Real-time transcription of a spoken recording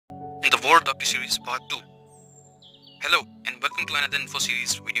in the Boer docu-series Part 2. Hello and welcome to another info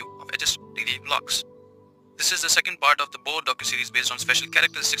series video of HS Daily Vlogs. This is the second part of the Boer docu-series based on special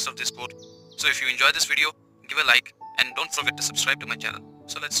characteristics of this goat. So if you enjoyed this video, give a like and don't forget to subscribe to my channel.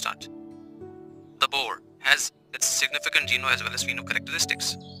 So let's start. The Boer has its significant geno as well as pheno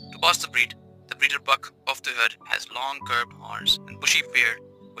characteristics. To pass the breed, the breeder buck of the herd has long curved horns and bushy beard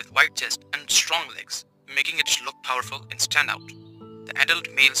with wide chest and strong legs, making it look powerful and stand out. The adult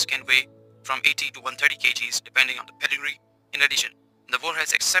males can weigh from 80 to 130 kgs depending on the pedigree. In addition, the Boer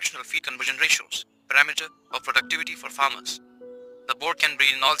has exceptional feed conversion ratios, parameter of productivity for farmers. The Boer can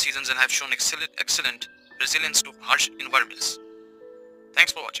breed in all seasons and have shown excellent resilience to harsh environments.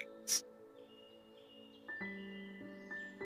 Thanks for watching.